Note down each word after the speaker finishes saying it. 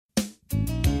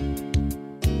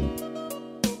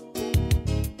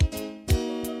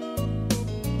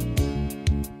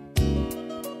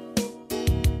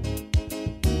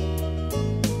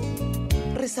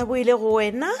sa boele go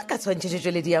wena ka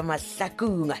tshwantšhetšetšweledi ya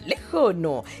mahlakong le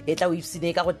kgono e tla o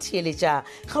ipsine ka go theeletša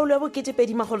kgaolo ya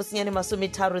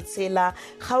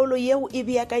bo2,336 kgaolo yeo e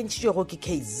beakantšitšwego ke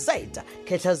KZ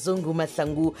Khetla Zungu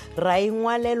Mahlangu ra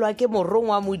engwalelwa ke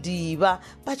morongwa Modiba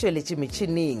ba tšweletše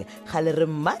metšhineng gale re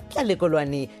Mmatla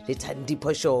Lekolwane le Thandi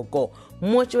Phošoko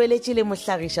mo tšweletše le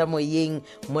mohlagiša moyeng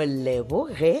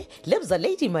Moleboge lebza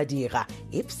Lady Madira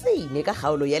ipsine ka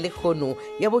kgaolo ya lekgono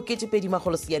ya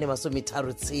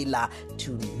bo2,336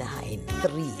 to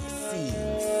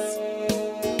 936.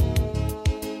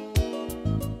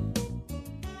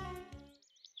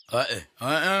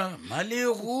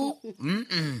 Malehu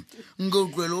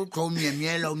ngotlwele o tlo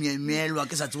miemelwa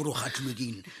ke sa tse gore o gatlilwe ke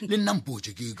eng le nna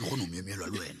mpotse ke kgone o miemelwa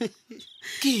le wena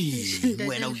ke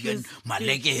wena o yena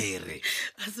malekere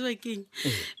a se ba keng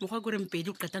mokgwa gore Mpedi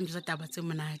o qetang tsa taba tse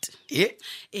monate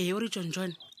o re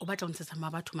John o batla go ntshetsa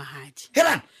Mabatho magadi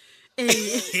helan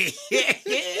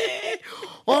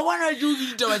o bona jo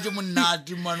ke ditaba tse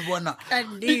monate man bona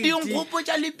dinggopo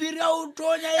tša lepiri a o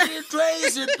tonya e le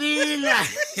tshwe sepela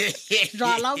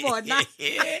jala bona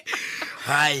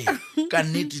hai ka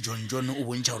nnete John o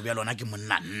bontšha gore bja lona ke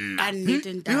monna ka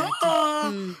nnete ntate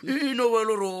ino ba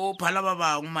le gore o phala ba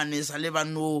bangwe manesa le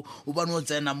bano o bane o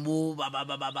tsena mo ba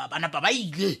napa ba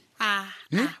ile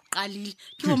qalile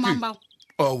ke bo mang bao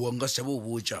aowa nka se bo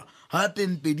botša gape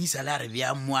Mpedi sala re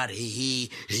bja mo a re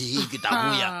he ke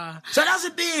taboya sala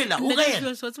sepela o ka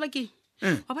yena tseba ke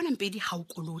wa bona Mpedi ha o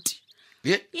kolote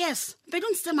yes Mpedi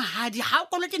o ntse magadi ha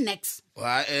o kolote next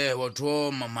wa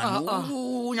watho mamane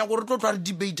o nya gore tlo tla re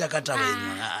debate ka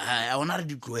tabeng a ona re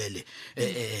ditloele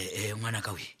ngwana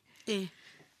ka we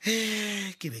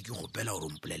ke be ke gopela gore o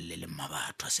mpolelele le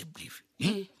Mabatho a se believe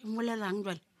mmolelang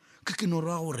jwale ke no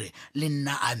ra gore le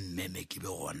nna a mmeme ke be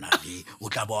gona le o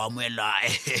tla ba wa moela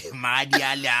madi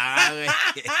a le agwe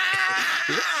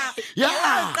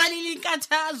ya qalile ka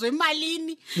thazwe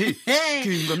malini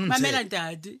mamela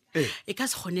ntate e ka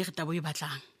se kgonege tabo e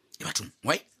batlang e bathong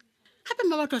why hape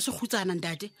Mabatho a se khutsana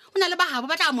ntate o na le ba gabo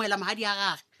ba tla amoela magadi a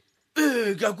gagwe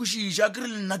ke a kwešiša ke re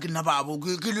le nna ke nna babo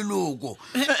ke leloko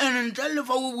and ntle le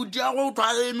fa o botia go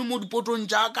thwaeno mo dipotong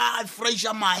jaaka a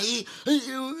fresha mae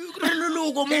re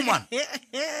leloko mo man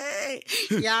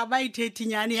ya ba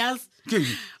ithethinyane yas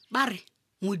ba re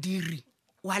modiri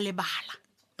wa lebala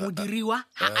modiriwa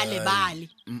ha a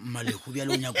lebale Malehu bja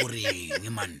le o nyako reng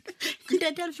man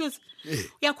ntate Alfios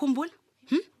ya khumbula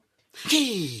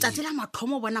tsatsi la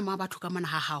mathomo bona Mabatho ka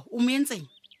mona ha hao o mo entseng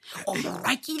o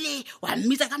morakile wa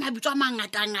mmitsa ka mabitso a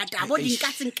mangata bo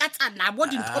dinkatsinkatsana bo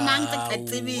dinthomang tse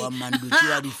tsebe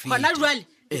gona jwale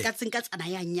dinkatsinkatsana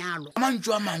ya nyalo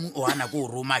mantšu a mangwe o ana ko o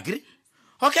roma kere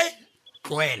okay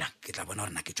tloela ke tla bona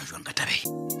gore na ke tswa jwang ka tabeng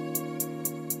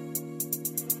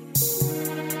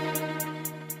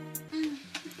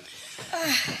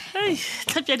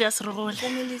tlhapjadi a seregole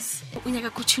o nyaka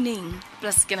kutšhuneng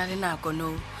plus ke na le nako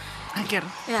no a kere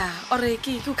ya ore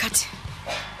ke o khate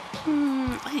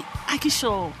a ke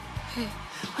sure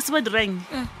wa tseba dirang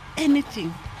anything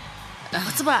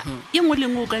wa tseba ye nngwe le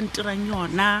nngwe o ka ntirang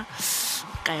yona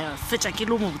ka ya fetša ke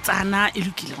le mo botsana e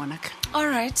lokile ngwanaka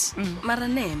alright mara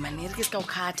ne mane re ke se ka o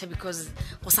khatha because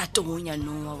go sa tonya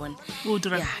no wa bona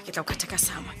ya ke tla o khatha ka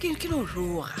sama ke no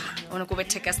roga ona go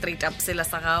beteka straight up sela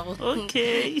sa gago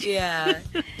okay yeah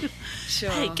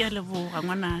sure hey ke a leboga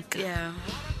ngwanaka yeah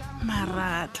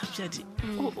mara tlhapjadi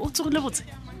o tsogile botse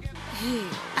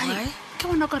ai ke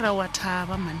bona ka ra wa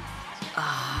thaba man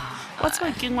wa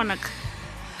tseba ke ngwanaka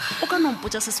o ka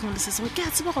nompotsa se sengwe le se sengwe ke a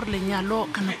tseba gore lenyalo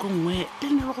ka nako nngwe le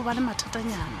ne le go ba le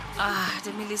mathatanyana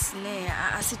demilisne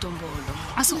a se tombolo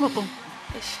a se gopong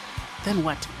then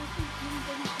what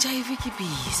jaive ke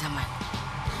biza man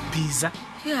biza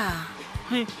yeah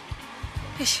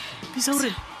biza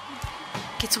ore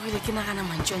ke tsogile ke nagana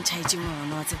mantšo ntšhaetse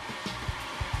ngwana wa tseba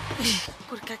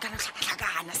gore ka kana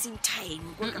tlhakana same time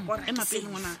gore emapele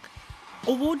ngwanaka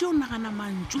o bodi o nagana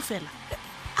mantšu fela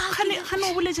gane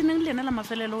o boletseneng le ena la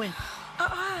mafelelo wena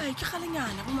ke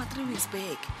galenyana bo 3 weeks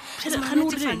back gane o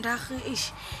rileng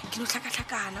ke no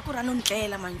tlhakatlhakana gore a no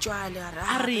ntlela mantšo a le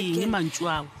a reng mantšu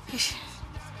ao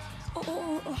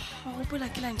o gopola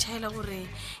ke lantšhaela gore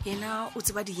yena o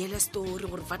tseba di-yele story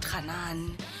gore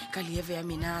vatganan ka leeve ya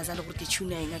menaza le gore ke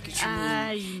tšhuneng a ke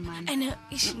tšhuneng ande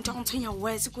ntho go ntshwenya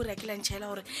wese kore a ke lantšhaela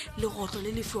gore legotlo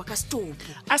le lefiwa ka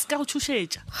stopo a se ka go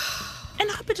tšhošetša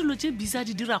ene gape dilo tše bisa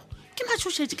di dirago ke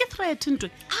matšhošetše ke threat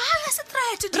ntwe ya se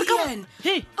threat dian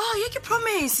ye ke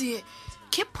promise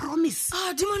ke promise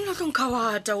di monna tlo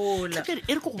nkawata ola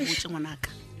e re ko go botse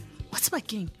ngwanaka wa tseba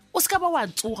keng o se ka ba wa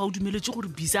tsoga o dumeletse gore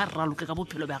bisa a rraloke ka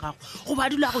bophelo ba gago goba a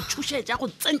dilo a go tshošetša go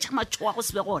tsentšha matšhoa go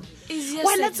se be gona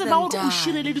wena tseba gore o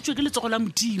šireleditswe ke letsogo la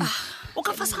modimo o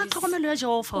ka fase ga tlhokomelo ya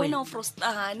jehova wena o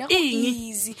frostana go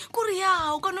easy kore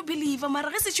ya o ka no believe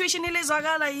mara ge situation e le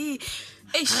zwagala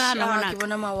ke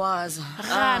bona mawaza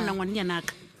gana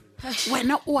ngwanenyanaka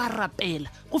wena o a rapela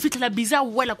go fitlhela bisa a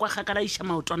wela kwa gakala iša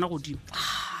maotwana godimo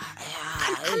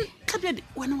tlhapjadi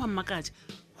wena wa mmakatša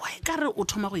wa e ka re o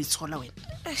thoma go itshola wena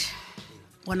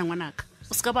bona ngwanaka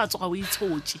o se ka ba tsoga o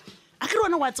itshotse a ke re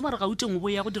wena wa tseba re ga uteng o bo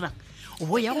ya go dirang o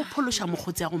bo ya go phološa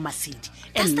mokgotsi ya go Masedi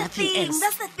and nothing else.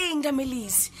 That's the thing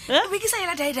Damelis ke be ke sa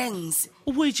yela guidance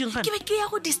o boetseng gana ke be ke ya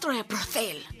go destroy a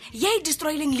brothel ye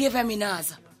destroying live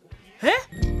aminaza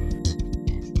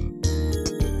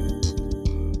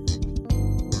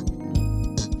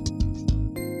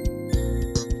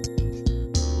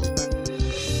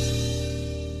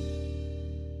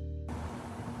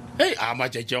a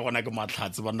matšatši a gona ke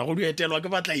matlhatse banna go dietelwa ke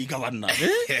batlaika banna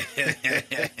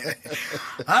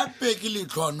gape ke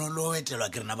letlhono lo etelwa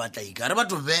ke rena batlaika re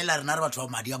batho bela rena re batho ba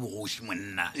madi a bogoši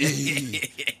monna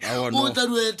o tla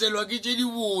duetelwa ke tše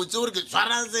dibotse gore ke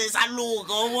tshwara se sa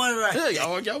loka o bona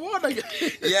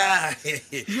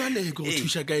jale ke go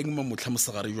thuša ka eng mamotlha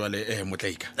mosegare jale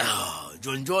motlaika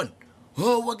john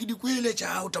wa ke dikwele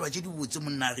tša o taba tše dibotse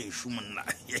monna gešo monna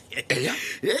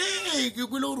ke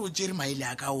kwele gore o tšere maele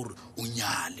a ka gore o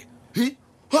nyale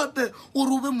gape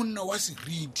ore o be monna wa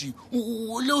seriti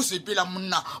le o sepela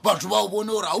monna batho ba o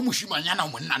bone gore a o mošimanyana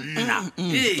monna nna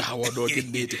ke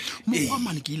nnete mokgwa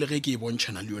mane ke ile ge ke e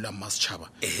bontšhana le yola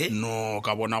mmasetšhaba no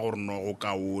ka bona gore no go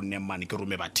kaone mane ke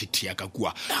rome bathethi ya ka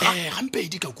kua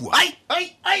gampedi ka kua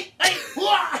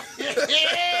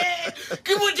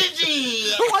ke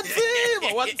botšetšea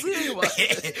wa tseba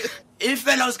e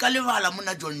fela o se ka lebala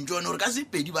monna john gore ka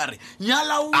sepedi ba re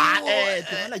nyala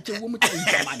tlogela tšeo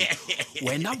motlaika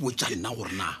wena botša nna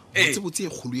gore na botsebotse e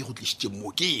kgolo e go tlišitše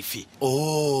mo ke efe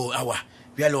awa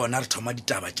bjale ona re thoma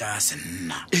ditaba tša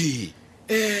senna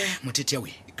mothethi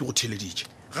yawe ke go theleditše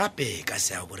gape ka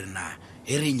sea gore na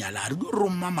e re nyala re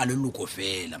roma maleloko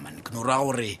fela mane ke no ra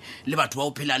gore le batho ba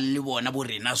o phelang le bona bo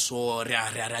rena so re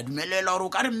a dumelela gore o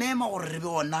ka re mema gore re be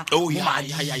ona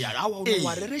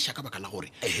wa re resha ka baka la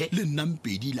gore le nna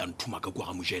Mpedi la nthuma ka kwa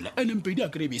ga mojela ene Mpedi a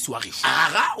kre bese wa giša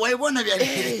wa e bona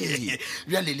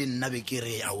bjale le nna be ke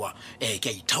re awa ke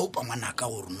a ithaopa ngwana ka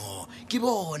gore no ke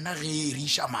bona ge re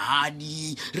iša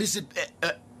magadi re se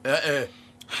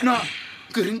no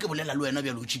ke reng ke bolela le wena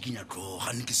bjalo o tšhikinya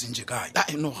tloga ne ke sentše kae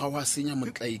no ga wa senya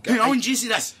motlaika a o ntšee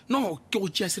serious no ke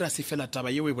go tšea serious fela taba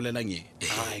yeo e bolelang e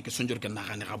ke swantse gore ke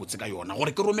nagane gabotse ka yona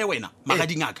gore ke rome wena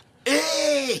magading aka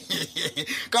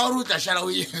ka gore o tla šala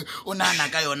o naana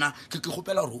ka yona ke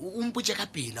kgopela gore o mpotše ka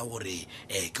pela gore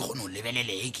ke kgone o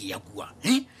lebelele e ke ya kua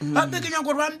gape ke nyaka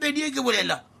gore ba Mpedi e ke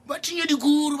bolela ba thinye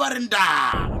dikuru ba renta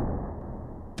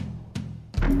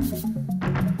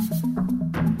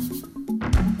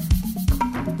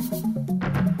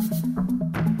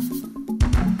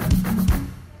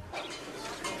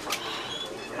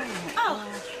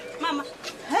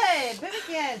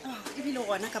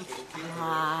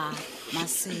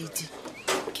Masedi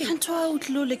ke ntho a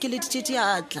utlole ke le ditše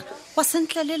diatla wa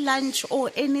sentle le lunch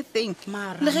or anything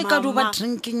le ge ka do ba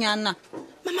drinking yana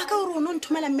mama ka gore o no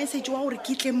nthomela message wa gore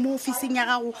ke tle mo officing ya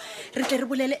gago re tle re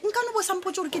bolele nka no bo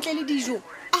sampotse gore ke tle le dijo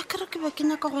a kere ke be ke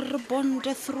nyaka gore re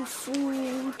bonde through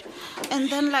food and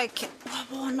then like wa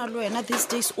bona le wena these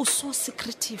days o so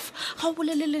secretive ga o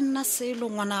bolele le nna selo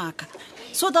ngwanaka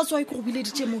so that's why ke go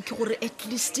bileditše mo ke gore at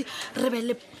least re be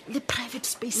le private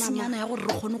space nyana ya gore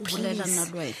re kgone go bolela nna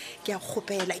le wena ke a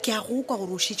kgopela ke a go kwa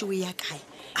gore o šetse o ya kae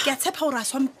ke a tshepa gore a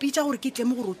swampitša gore ke tle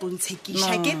mo gore o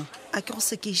tontshekisa ke a ke go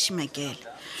sekeiše makele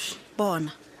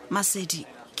bona Masedi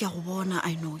ke a go bona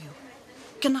I know you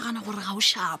ke nagana gore ga o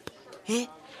sharp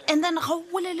and then ga o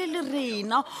bolele le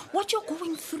rena what you're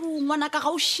going through ngwana ka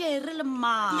ga o share le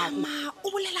mama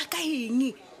o bolela ka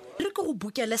eng re ke go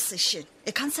bookele session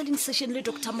a counseling session le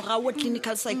Dr. Mogawa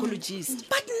clinical psychologist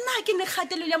but nna ke ne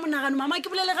kgatelo ya monagano mama ke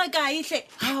bolele ga ka ihle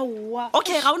hawa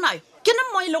okay ga unayo ke ne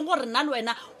mo ile gore nna le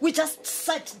wena we just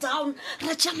sat down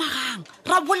ra jamagang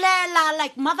ra bolela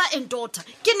like mother and daughter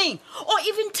ke neng or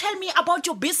even tell me about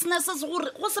your businesses gore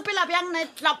go sepela bjang na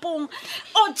tlapong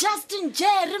or just in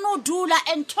jail no dula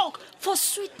and talk for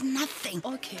sweet nothing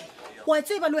okay wa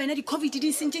tseba le wena di covid di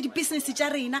sentse di business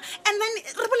tša rena and then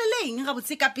re boleleng ga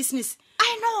botse ka business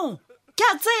I know ke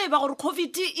a tseba gore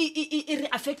covid e re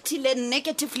affectile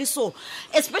negatively so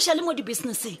especially mo di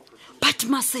businessing but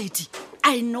Masedi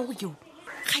I know you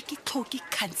ga ke tlhoke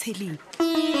counseling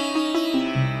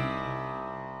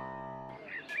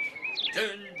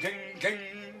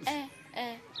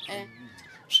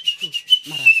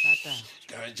marasata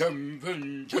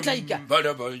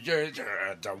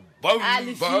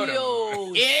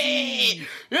Alfios.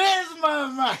 Yes,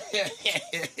 mama.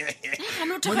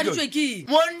 Ano thakaditswe ke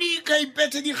Monica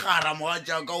ipetse digara mo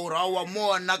ja ka o rawa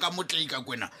mo nna ka motleika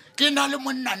kwena. Ke na le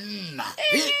monna nna.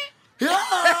 Ya.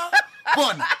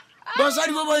 Bona.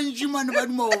 Basadi ba bantsi mane ba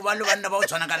dimo ba le banna ba o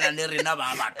tshwana kana le rena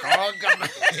ba ba tlhoka.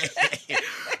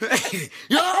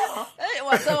 Ya.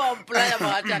 wa sa wa mpolaya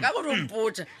mogatša ka go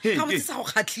mpotša ga botse sa go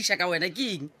kgatlhiša ka wena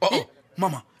ke eng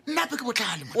Mama, nna pe ke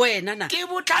botlhale mo. wena na Ke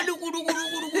botlhale kudu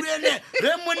ene.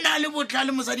 Re monna le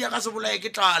botlhale mosadi ga se bolae ke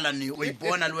tlala ne. O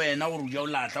ipona le wena gore o ja o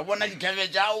latla. Bona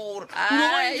ditlhebe ja o.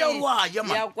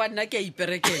 ya kwa nna ke a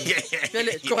iperekela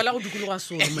jale tlogela go dukologa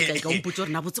sona motlaika o mpotse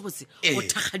gore na botsebotse go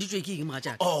thakgaditswe ke eng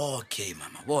mogatšaka Okay,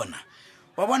 mama, bona.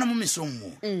 Wa bona mo mesong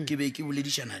mo ke be ke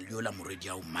boledišana le yo la moredi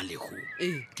ya Malehu.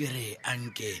 Ke re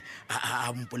anke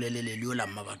a mpolelele le yo la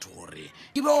Mabatho gore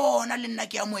ke bona le nna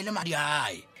ke a moele madi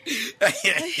ae.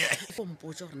 go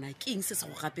mpotse gore na ke eng se se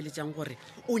go gapeletsang gore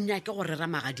o nyake gore ra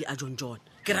magadi a John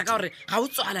ke raka gore ga o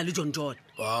tswala le John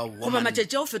goba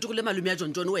matšetše o fetogo le malome ya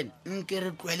John wena nke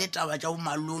re tlwele taba tša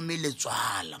malome le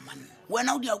tswala man.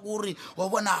 Wena o dia gore wa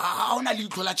bona ga ona le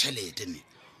itlhola tšhelete ne.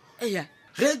 eya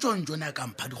Ge John a ka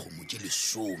mpha dikgomo tše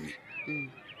 10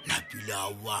 napila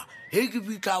wa he ke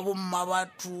bitla bo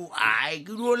Mabatho ai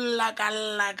ke do la ba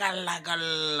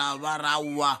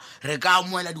rawa re ka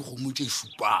moela dikgomo tše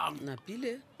 7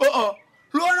 napile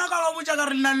lona ka ba botša ka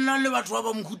re nna le batho ba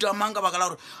ba mokhuta mang ka baka la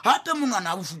gore gape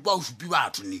monwana a bosupa o supi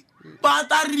batho ne ba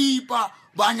ta ripa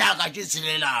ba nyaka tše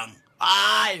tselelang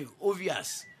ai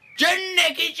obvious tše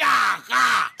nne ke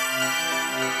tšaka.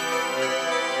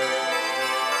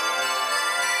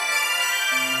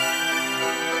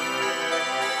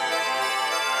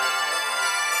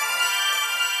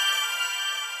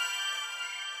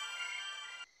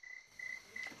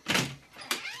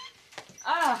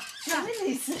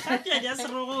 ya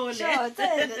serogole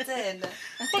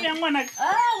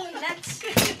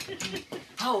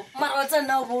How? Mara wa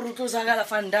tsena o bo rutlo za gala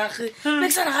fandage.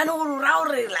 Mexana ga no go ra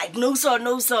gore like no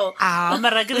so.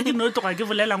 mara ke re ke no tloga ke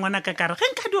bolela ngwana ka kare ge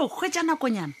nka di o hwetša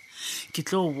nakonyana ke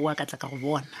tlo o boa ka tla ka go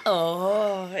bona.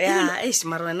 Oh, yeah, eish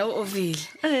mara wena o vile.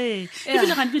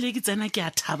 Ebile ga nbile ke tsena ke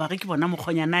a thaba ge ke bona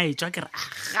mokgonyana e tswa ke re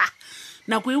aga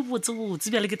nako e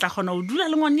botsebotse bjale ke tla kgona o dula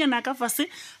le ngwanyana ka fase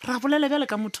ra bolela bjale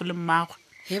ka motho le mmagwe.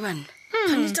 He bana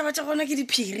ga di taba tša gona ke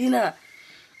diphiri na.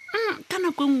 Ka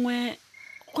nako nngwe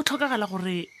go tlhokagala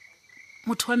gore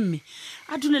motho wa mme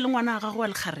a dule le ngwana wa gagwe wa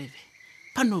lekgarebe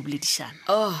ba no boledišana.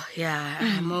 Oh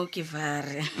yeah, mo ke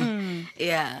vare.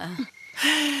 Yeah.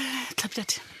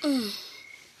 Tlhapjate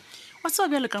wa tseba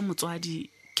bjale ka motswadi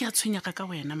ke a tshwenyaka ka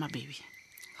wena mabebe.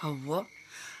 Hawo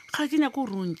ga ke nyako o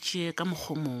rontše ka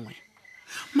mokgwa mongwe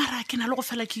mara ke na le go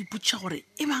fela ke iputša gore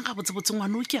e bang ga botsebotse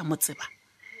ngwana o ke a mo tseba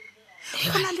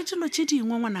go na le dilo tše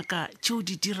dingwe ngwanaka tšeo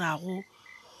di dirago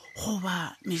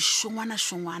goba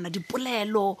mešongwana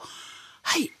dipolelo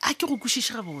hai a ke go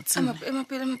kwešišega botse.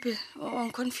 Emapele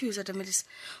I'm confused at Melis.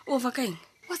 Over kaeng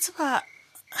wa tseba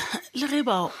le ge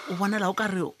ba o bonala o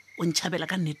ka re o ntšhabela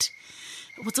ka nnete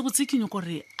botsebotse ke nyako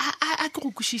gore a ke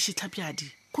go kwešiše tlhapjadi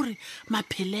gore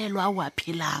maphelelo a o a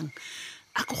phelang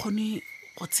a ke kgone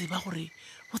go tseba gore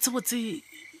botsebotse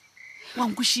wa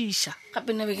nkwešiša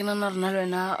gape nna be ke nana rona le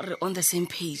wena re on the same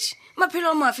page.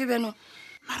 Maphelo a mafe beno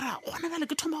mara gona bjale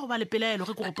ke thoma go ba le pelaelo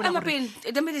ge ke gopola gore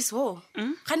Melis ho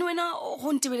gane wena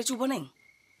go ntebeletse o boneng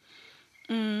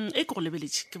e ke go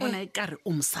lebeletše ke bona e ka re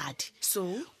o mosadi so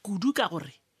kudu ka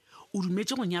gore o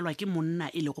dumetse go nyalwa ke monna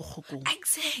e le go kgokong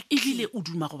exactly ebile o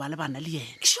duma go ba le bana le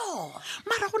yena sure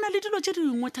mara go na le dilo tše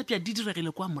dingwe thapja di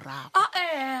diregile kwa morago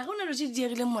go na le tše di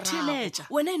diegile morago Theeletša.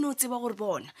 wena e ne o tseba gore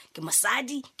bona ke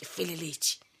mosadi ke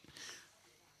feleletše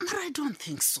mara I don't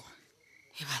think so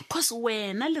because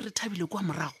wena le re thabile kwa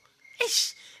morago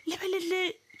eish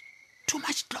lebelele too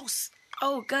much close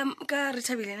ka re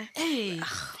thabile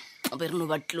o be re no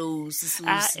ba close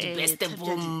the best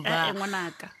bomba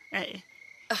ngwanaka e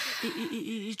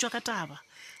tswa ka taba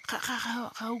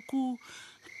ga o ku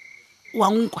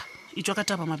wa nkwa e tswa ka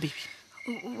taba mabebi.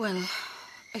 Well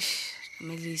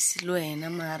Melis lo wena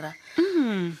mara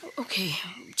okay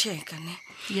check ne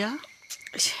ya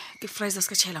ke fries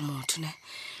ska tshela motho ne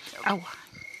awa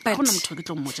But- gona motho ke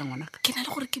tlo mmotsa ngwanaka ke na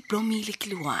le gore ke blomile ke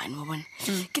le one wa bona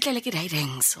ke tlele ke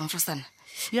dance on understand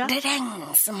ya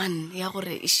dance man ya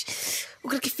gore o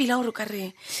kre ke feel gore ka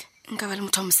re nka ba le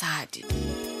motho wa mosadi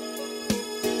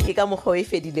ke ka mokgwa o e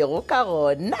fedilego ka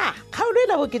gona kgaolo e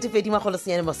la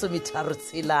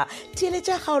bo2,3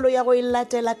 theeletša kgaolo ya go e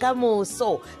latela ka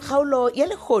moso kgaolo ya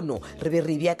lekgono re be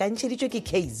re beakantšheditšwe ke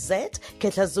KZ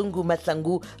Ketlhazungu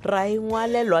Mahlangu ra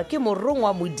engwalelwa ke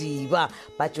morongwa Modiba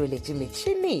ba tšweletše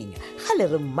metšhineng ga le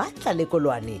re Matla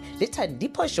Lekolwane le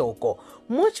Thandiphošoko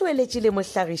mo tšweletše le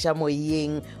mohlagiša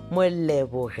moyeng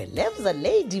Moleboge Lebza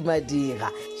Lady Madira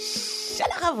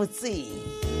šala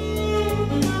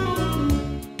gabotseng.